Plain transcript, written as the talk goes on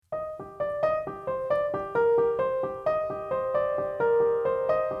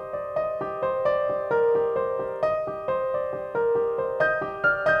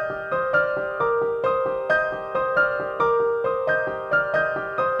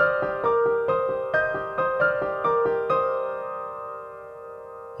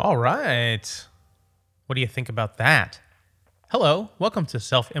All right. What do you think about that? Hello, welcome to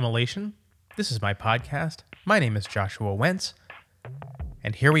Self Immolation. This is my podcast. My name is Joshua Wentz,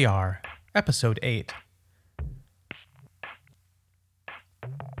 and here we are, episode 8.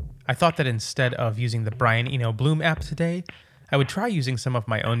 I thought that instead of using the Brian Eno Bloom app today, I would try using some of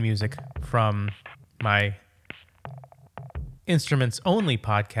my own music from my instruments-only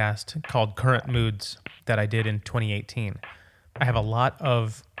podcast called Current Moods that I did in 2018. I have a lot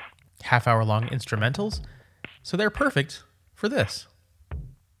of half-hour-long instrumentals, so they're perfect for this.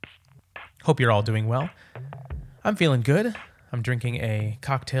 Hope you're all doing well. I'm feeling good. I'm drinking a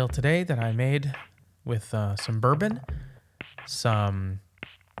cocktail today that I made with some bourbon, some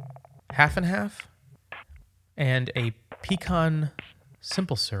half and half, and a pecan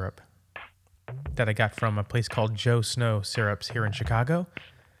simple syrup that I got from a place called Joe Snow Syrups here in Chicago.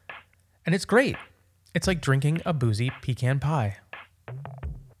 And it's great. It's like drinking a boozy pecan pie.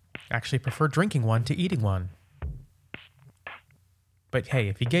 I actually prefer drinking one to eating one. But hey,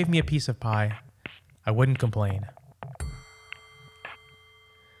 if you gave me a piece of pie, I wouldn't complain.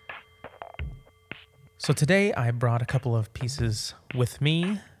 So today I brought a couple of pieces with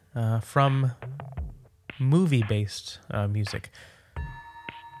me from movie-based music.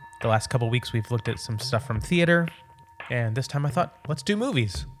 The last couple weeks we've looked at some stuff from theater, and this time I thought, let's do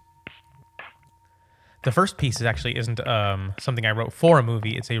movies. The first piece isn't something I wrote for a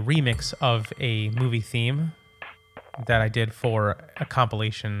movie. It's a remix of a movie theme that I did for a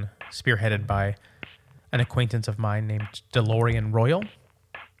compilation spearheaded by an acquaintance of mine named DeLorean Royal.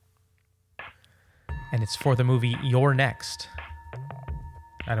 And it's for the movie You're Next.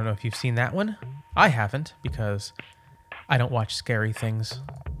 I don't know if you've seen that one. I haven't, because I don't watch scary things.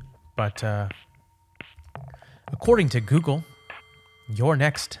 But according to Google, You're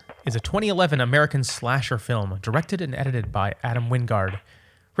Next is a 2011 American slasher film directed and edited by Adam Wingard,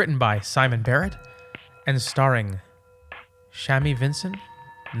 written by Simon Barrett, and starring Shammy Vincent,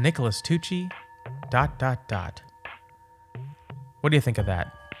 Nicholas Tucci, ... What do you think of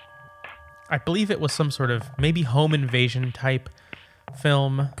that? I believe it was some sort of maybe home invasion type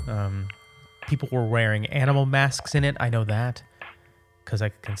film. People were wearing animal masks in it. I know that because I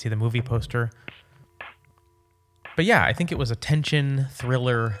can see the movie poster. But yeah, I think it was a tension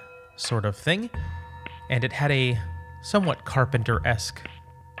thriller sort of thing, and it had a somewhat Carpenter-esque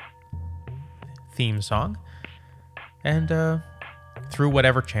theme song. And through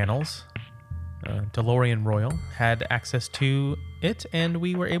whatever channels, DeLorean Royal had access to it, and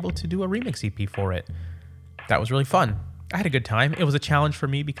we were able to do a remix EP for it. That was really fun. I had a good time. It was a challenge for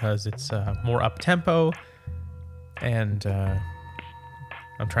me because it's more up-tempo, and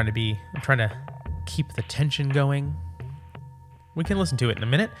I'm trying to keep the tension going. We can listen to it in a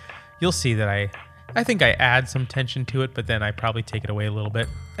minute. You'll see that I think I add some tension to it, but then I probably take it away a little bit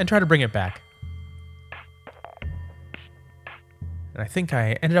and try to bring it back. And I think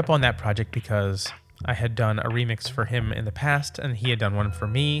I ended up on that project because I had done a remix for him in the past, and he had done one for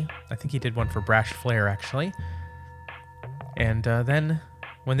me. I think he did one for Brash Flair, actually. And then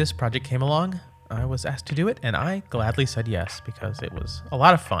when this project came along, I was asked to do it, and I gladly said yes because it was a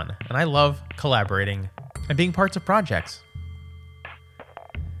lot of fun, and I love collaborating and being parts of projects.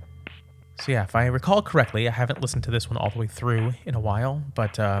 So yeah, if I recall correctly, I haven't listened to this one all the way through in a while,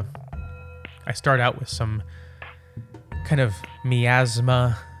 but I start out with some kind of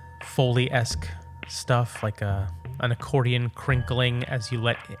miasma, Foley-esque stuff, like an accordion crinkling as you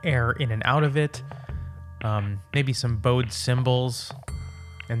let air in and out of it, maybe some bowed cymbals,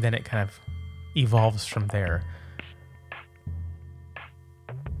 and then it kind of evolves from there.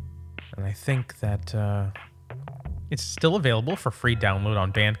 And I think that it's still available for free download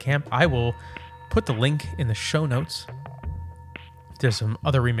on Bandcamp. I will put the link in the show notes. There's some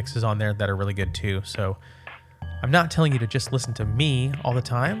other remixes on there that are really good too, so I'm not telling you to just listen to me all the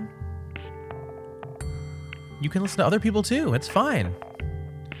time. You can listen to other people too. It's fine.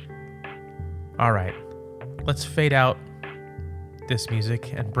 All right, let's fade out this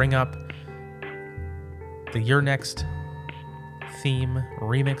music and bring up the You're Next theme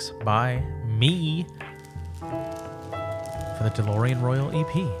remix by me for the DeLorean Royal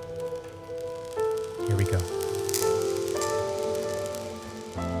EP. Here we go.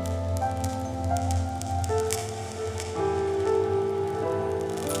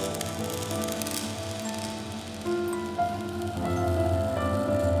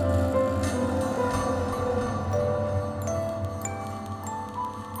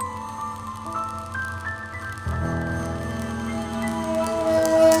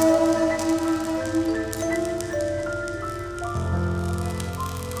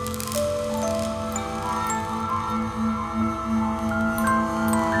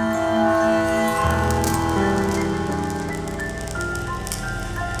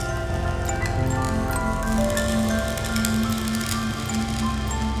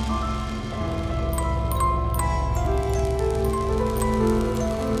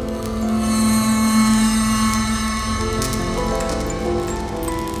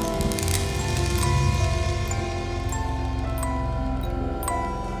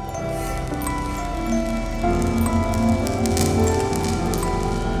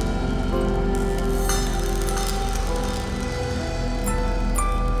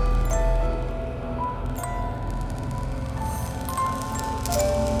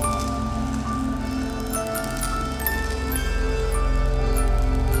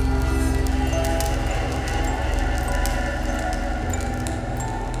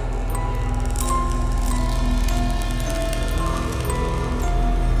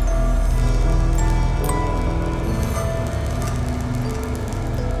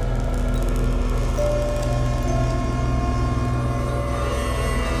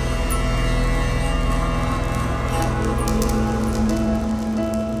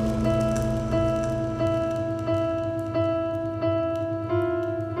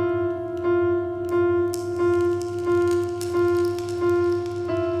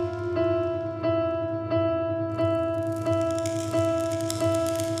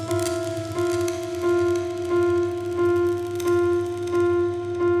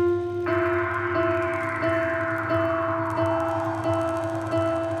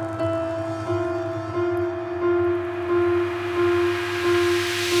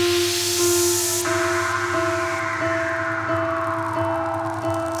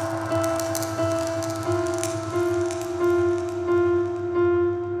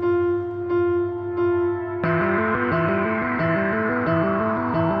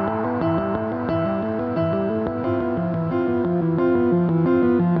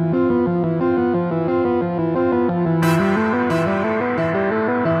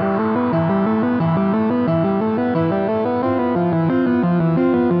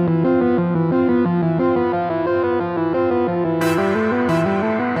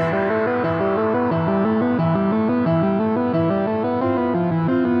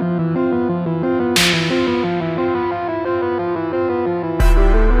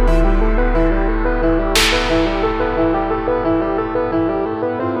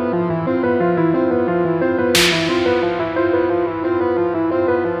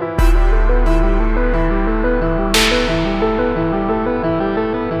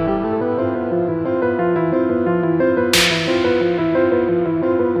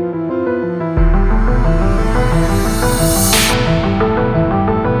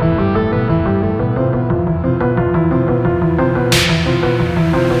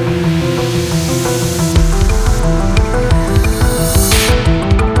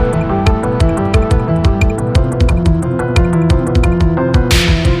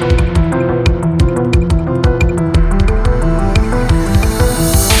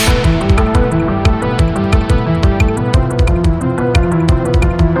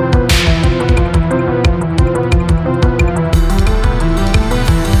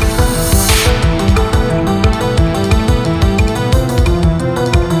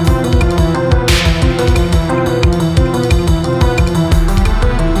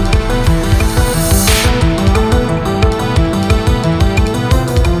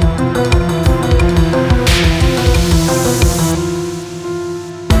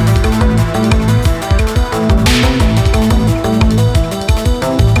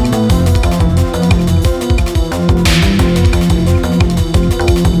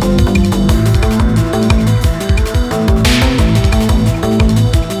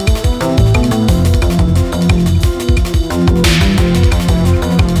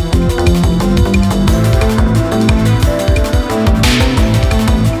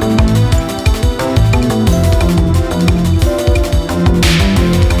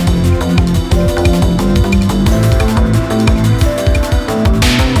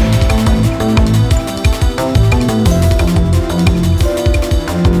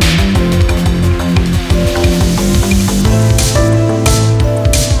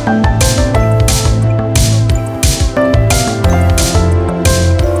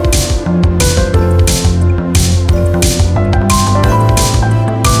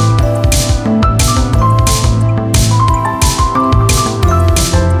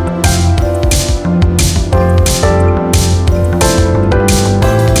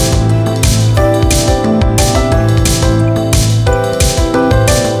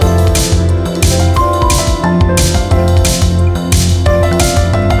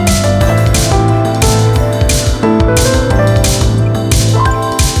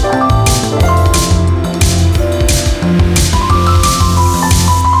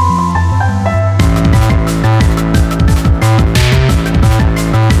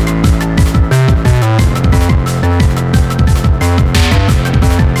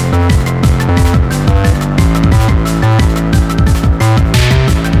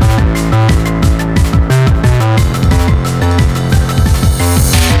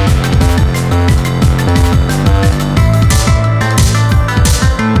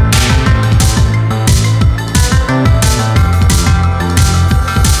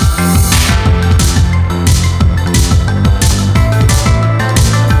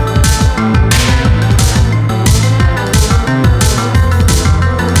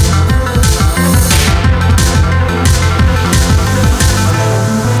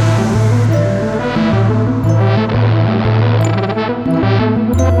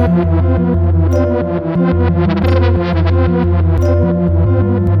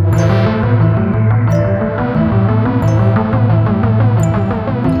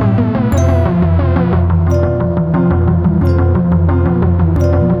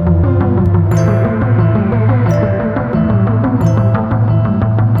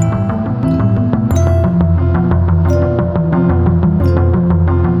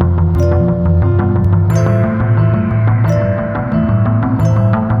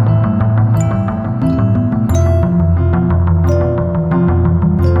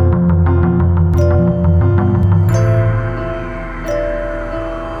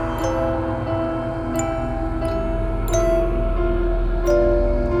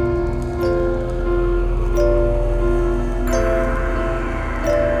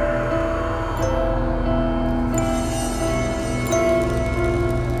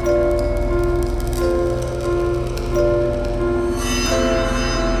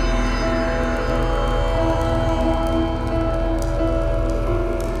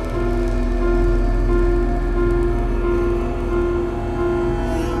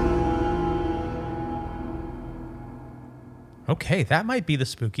 hey, that might be the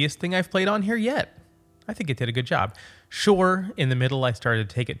spookiest thing I've played on here yet. I think it did a good job. Sure, in the middle, I started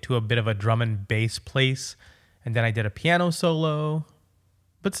to take it to a bit of a drum and bass place, and then I did a piano solo.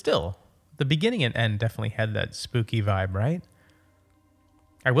 But still, the beginning and end definitely had that spooky vibe, right?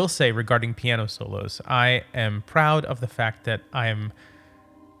 I will say regarding piano solos, I am proud of the fact that I am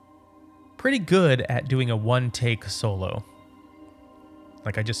pretty good at doing a one-take solo.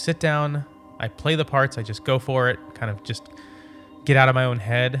 Like, I just sit down, I play the parts, I just go for it, kind of just get out of my own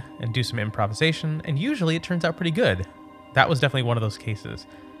head and do some improvisation, and usually it turns out pretty good. That was definitely one of those cases.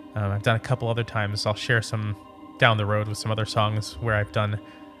 I've done a couple other times. I'll share some down the road with some other songs where I've done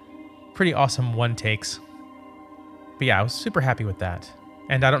pretty awesome one-takes. But yeah, I was super happy with that.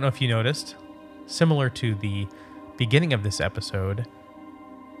 And I don't know if you noticed, similar to the beginning of this episode,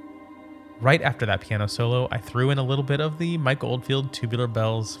 right after that piano solo, I threw in a little bit of the Mike Oldfield Tubular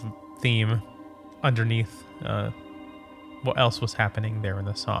Bells theme underneath what else was happening there in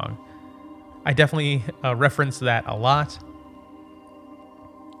the song. I definitely reference that a lot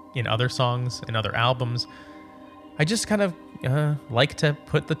in other songs, in other albums. I just kind of like to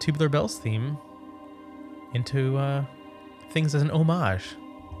put the Tubular Bells theme into things as an homage.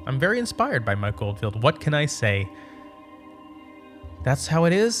 I'm very inspired by Mike Oldfield. What can I say? That's how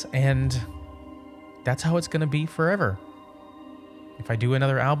it is, and that's how it's going to be forever. If I do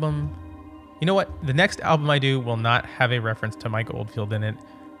another album, you know what? The next album I do will not have a reference to Mike Oldfield in it.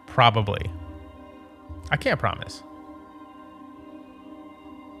 Probably. I can't promise.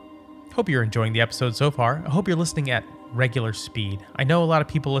 Hope you're enjoying the episode so far. I hope you're listening at regular speed. I know a lot of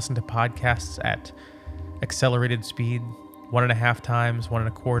people listen to podcasts at accelerated speed, 1.5 times,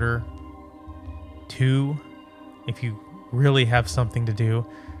 1.25, 2, if you really have something to do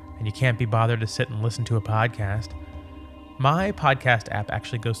and you can't be bothered to sit and listen to a podcast. My podcast app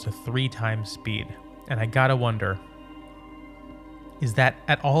actually goes to 3 times speed, and I gotta wonder, is that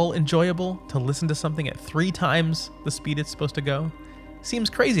at all enjoyable to listen to something at 3 times the speed it's supposed to go? Seems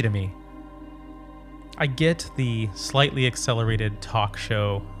crazy to me. I get the slightly accelerated talk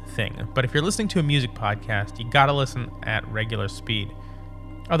show thing, but if you're listening to a music podcast, you gotta listen at regular speed.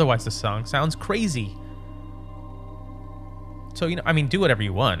 Otherwise, the song sounds crazy. So, do whatever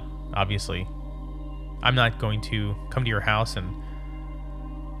you want, obviously. I'm not going to come to your house and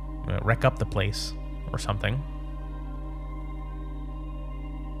wreck up the place or something.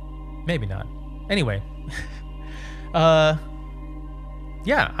 Maybe not. Anyway. Yeah,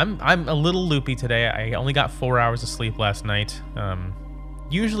 I'm a little loopy today. I only got 4 hours of sleep last night.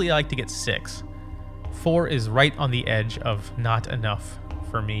 Usually I like to get 6. 4 is right on the edge of not enough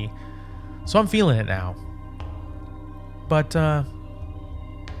for me. So I'm feeling it now. But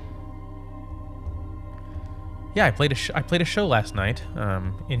yeah, I played a show last night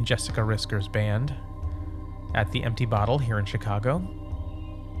in Jessica Risker's band at the Empty Bottle here in Chicago.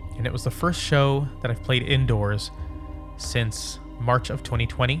 And it was the first show that I've played indoors since March of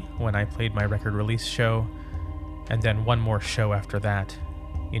 2020, when I played my record release show, and then one more show after that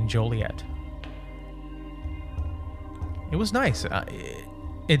in Joliet. It was nice.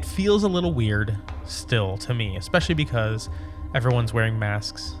 It feels a little weird still to me, especially because everyone's wearing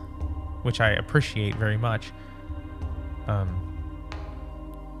masks, which I appreciate very much.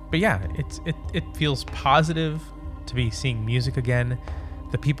 But yeah, it feels positive to be seeing music again.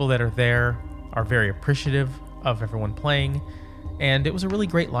 The people that are there are very appreciative of everyone playing, and it was a really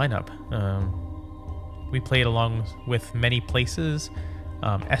great lineup. We played along with Many Places,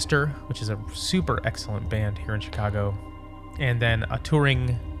 Esther, which is a super excellent band here in Chicago, and then a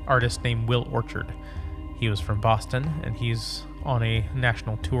touring artist named Will Orchard. He was from Boston, and he's on a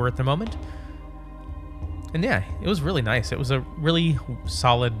national tour at the moment. And yeah, it was really nice. It was a really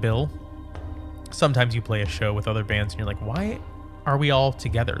solid bill. Sometimes you play a show with other bands and you're like, why are we all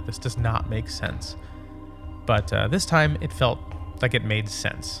together? This does not make sense. But this time it felt like it made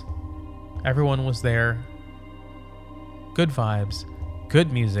sense. Everyone was there. Good vibes.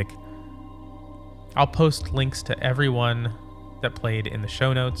 Good music. I'll post links to everyone that played in the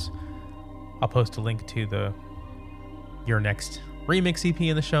show notes. I'll post a link to the Your Next Remix EP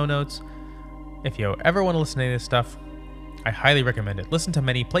in the show notes. If you ever want to listen to any of this stuff, I highly recommend it. Listen to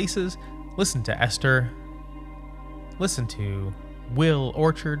Many Places. Listen to Esther. Listen to Will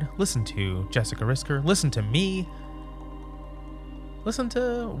Orchard. Listen to Jessica Risker. Listen to me. Listen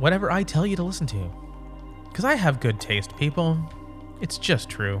to whatever I tell you to listen to. Because I have good taste, people. It's just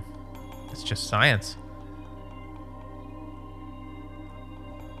true. It's just science.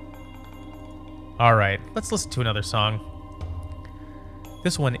 All right, let's listen to another song.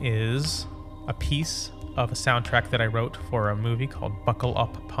 This one is a piece of a soundtrack that I wrote for a movie called Buckle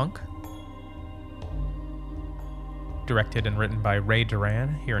Up Punk. directed and written by Ray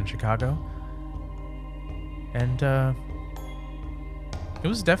Duran here in Chicago. And it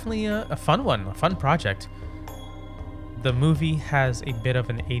was definitely a fun one, a fun project. The movie has a bit of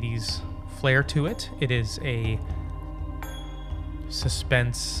an 80s flair to it. It is a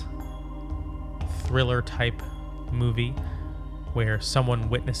suspense thriller type movie where someone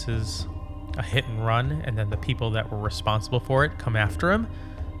witnesses a hit and run, and then the people that were responsible for it come after him.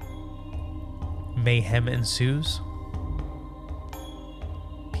 Mayhem ensues.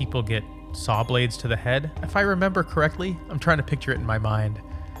 People get saw blades to the head. If I remember correctly, I'm trying to picture it in my mind.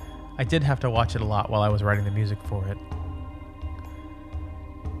 I did have to watch it a lot while I was writing the music for it.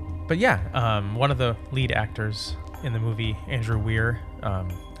 But yeah, one of the lead actors in the movie, Andrew Weir,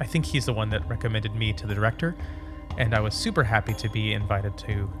 I think he's the one that recommended me to the director, and I was super happy to be invited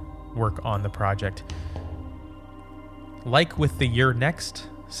to work on the project. Like with the You're Next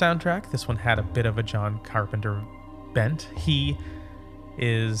soundtrack, this one had a bit of a John Carpenter bent.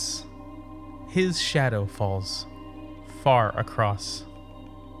 His shadow falls far across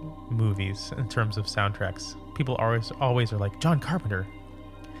movies in terms of soundtracks. People always are like, John Carpenter.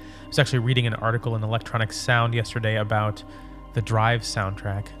 I was actually reading an article in Electronic Sound yesterday about the Drive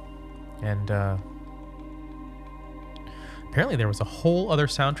soundtrack, and apparently there was a whole other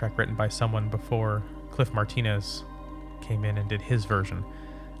soundtrack written by someone before Cliff Martinez came in and did his version.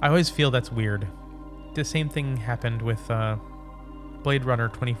 I always feel that's weird. The same thing happened with Blade Runner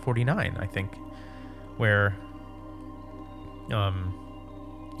 2049, I think, where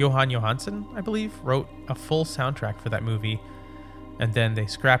Johan Johansson, I believe, wrote a full soundtrack for that movie, and then they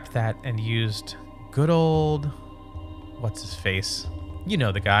scrapped that and used good old, what's his face? You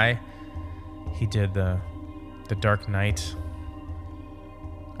know the guy. He did the Dark Knight.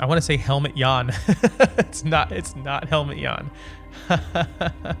 I want to say Helmut Jan. It's not Helmut Jan.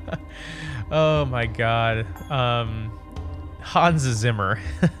 Oh my god. Hans Zimmer.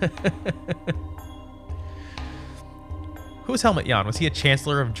 Who was Helmut Jan? Was he a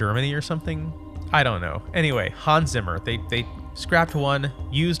chancellor of Germany or something? I don't know. Anyway, Hans Zimmer. They scrapped one,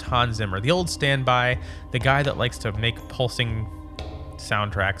 used Hans Zimmer, the old standby, the guy that likes to make pulsing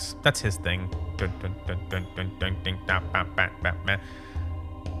soundtracks. That's his thing.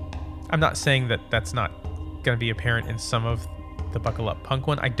 I'm not saying that that's not going to be apparent in some of the Buckle Up Punk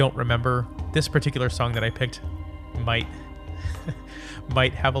one. I don't remember. This particular song that I picked might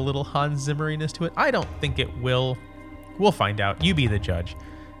have a little Hans Zimmeriness to it. I don't think it will. We'll find out. You be the judge.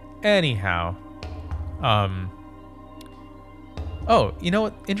 Anyhow, oh, you know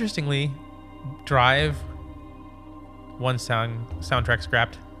what? Interestingly, Drive, one soundtrack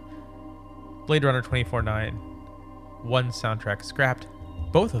scrapped. Blade Runner 2049, one soundtrack scrapped.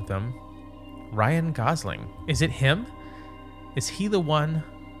 Both of them, Ryan Gosling. Is it him? Is he the one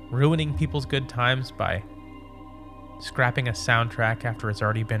ruining people's good times by scrapping a soundtrack after it's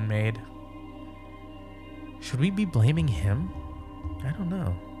already been made? Should we be blaming him? I don't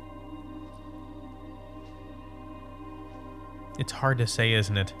know. It's hard to say,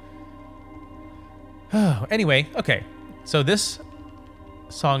 isn't it? Oh, anyway, okay. So this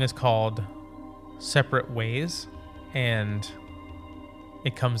song is called Separate Ways, and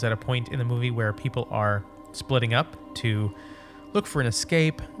it comes at a point in the movie where people are splitting up to look for an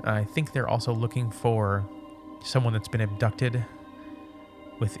escape. I think they're also looking for someone that's been abducted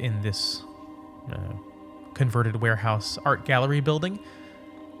within this converted warehouse art gallery building.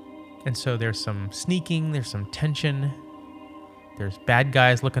 And so there's some sneaking, there's some tension. There's bad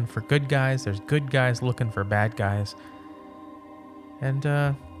guys looking for good guys. There's good guys looking for bad guys. And,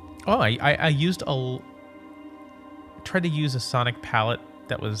 I tried to use a sonic palette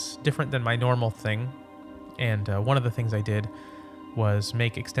that was different than my normal thing. And one of the things I did was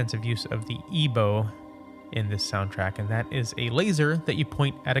make extensive use of the EBow in this soundtrack. And that is a laser that you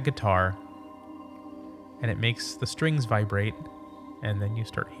point at a guitar, and it makes the strings vibrate, and then you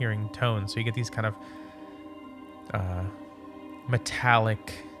start hearing tones. So you get these kind of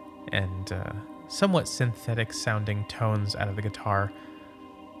metallic and somewhat synthetic sounding tones out of the guitar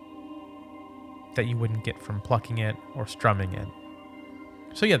that you wouldn't get from plucking it or strumming it.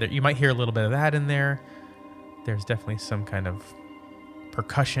 So yeah, you might hear a little bit of that in there. There's definitely some kind of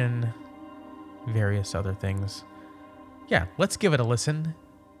percussion, various other things. Yeah, let's give it a listen.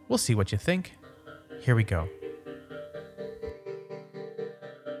 We'll see what you think. Here we go.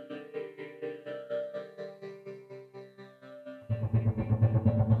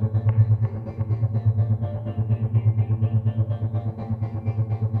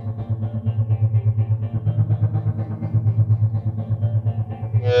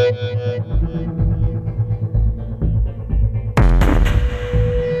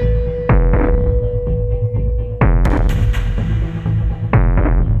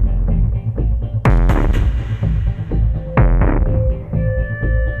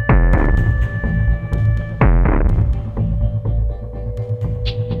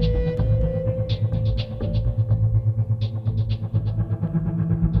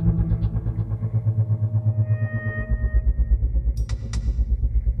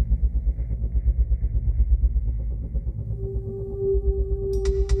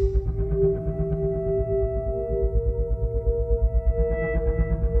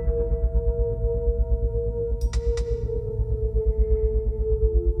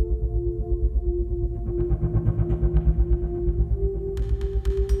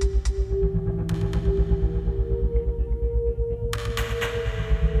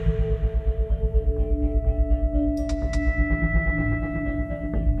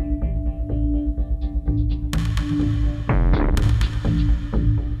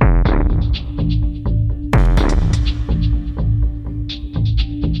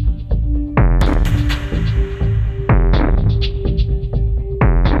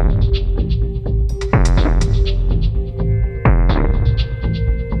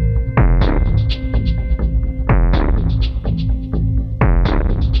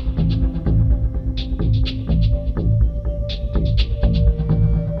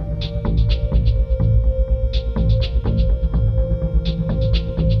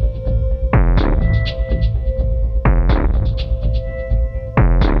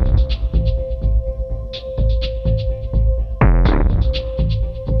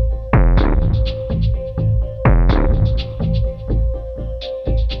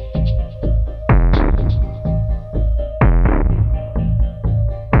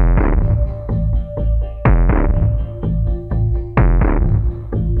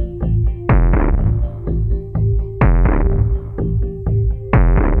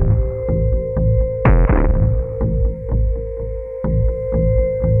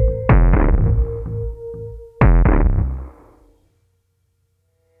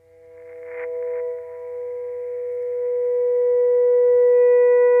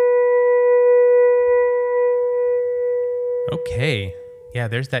 Yeah,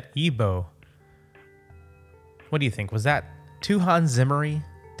 there's that Ebo. What do you think? Was that too Hans Zimmery?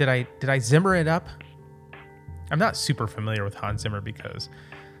 Did I Zimmer it up? I'm not super familiar with Hans Zimmer because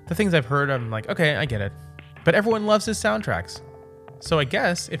the things I've heard, I'm like, okay, I get it. But everyone loves his soundtracks. So I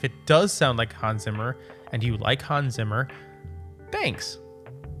guess if it does sound like Hans Zimmer and you like Hans Zimmer, thanks.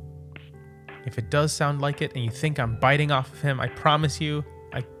 If it does sound like it and you think I'm biting off of him, I promise you,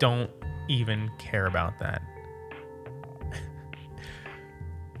 I don't even care about that.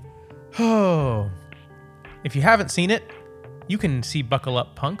 Oh, if you haven't seen it, you can see Buckle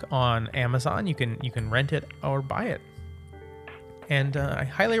Up Punk on Amazon. You can rent it or buy it. And I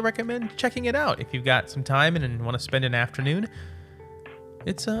highly recommend checking it out if you've got some time and want to spend an afternoon.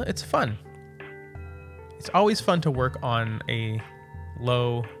 It's fun. It's always fun to work on a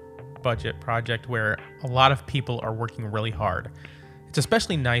low budget project where a lot of people are working really hard. It's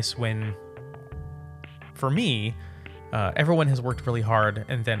especially nice when, for me, everyone has worked really hard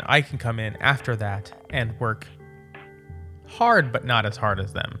and then I can come in after that and work hard but not as hard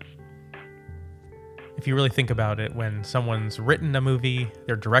as them. If you really think about it, when someone's written a movie,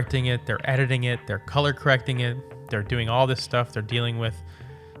 they're directing it, they're editing it, they're color correcting it, they're doing all this stuff, they're dealing with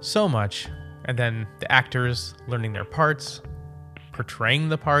so much, and then the actors learning their parts, portraying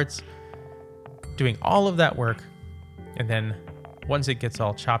the parts, doing all of that work, and then once it gets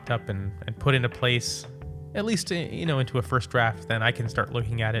all chopped up and put into place, at least into a first draft, then I can start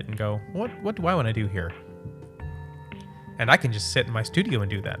looking at it and go, what do I want to do here? And I can just sit in my studio and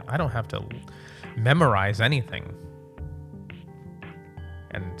do that. I don't have to memorize anything.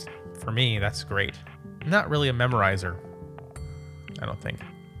 And for me, that's great. I'm not really a memorizer, I don't think.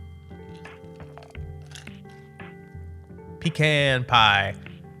 Pecan pie.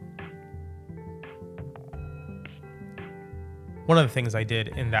 One of the things I did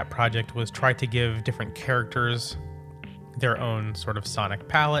in that project was try to give different characters their own sort of sonic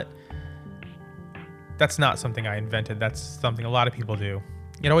palette. That's not something I invented. That's something a lot of people do.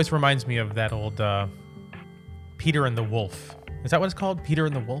 It always reminds me of that old Peter and the Wolf. Is that what it's called? Peter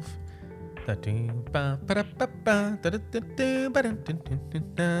and the Wolf?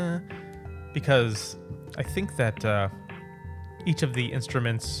 Because I think that each of the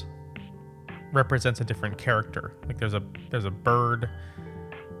instruments represents a different character. Like there's a bird,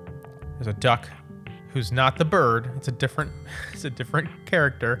 there's a duck who's not the bird. It's a different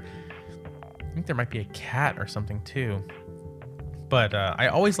character. I think there might be a cat or something too. But I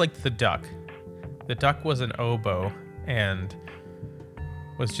always liked the duck. The duck was an oboe and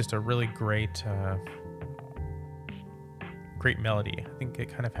was just a really great melody. I think it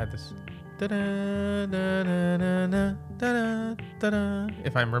kind of had this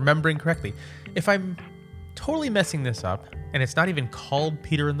if I'm remembering correctly. If I'm totally messing this up and it's not even called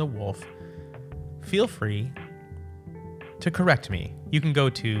Peter and the Wolf, feel free to correct me. You can go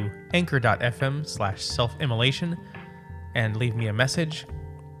to anchor.fm/self-immolation and leave me a message.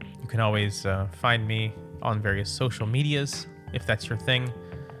 You can always find me on various social medias if that's your thing.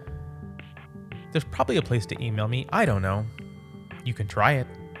 There's probably a place to email me. I don't know. You can try it.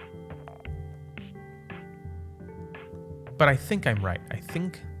 But I think I'm right. I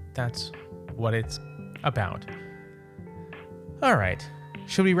think that's what it's about. All right.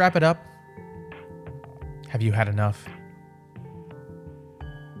 Should we wrap it up? Have you had enough?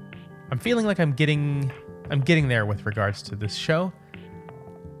 I'm feeling like I'm getting there with regards to this show.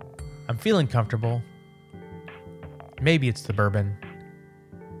 I'm feeling comfortable. Maybe it's the bourbon.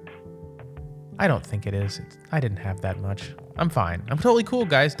 I don't think it is. I didn't have that much. I'm fine. I'm totally cool,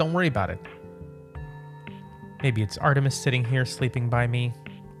 guys. Don't worry about it. Maybe it's Artemis sitting here sleeping by me.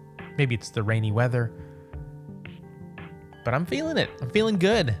 Maybe it's the rainy weather. But I'm feeling it. I'm feeling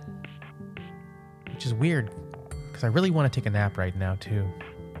good. Which is weird, because I really want to take a nap right now, too.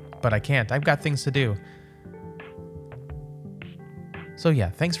 But I can't. I've got things to do. So yeah,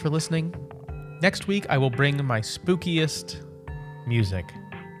 thanks for listening. Next week, I will bring my spookiest music.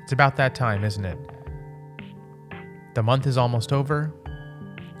 It's about that time, isn't it? The month is almost over.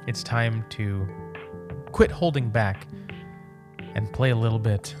 It's time to quit holding back and play a little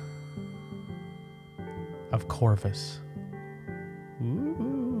bit of Corvus.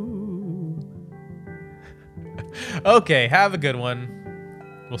 Ooh. Okay, have a good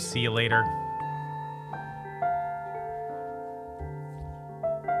one. We'll see you later.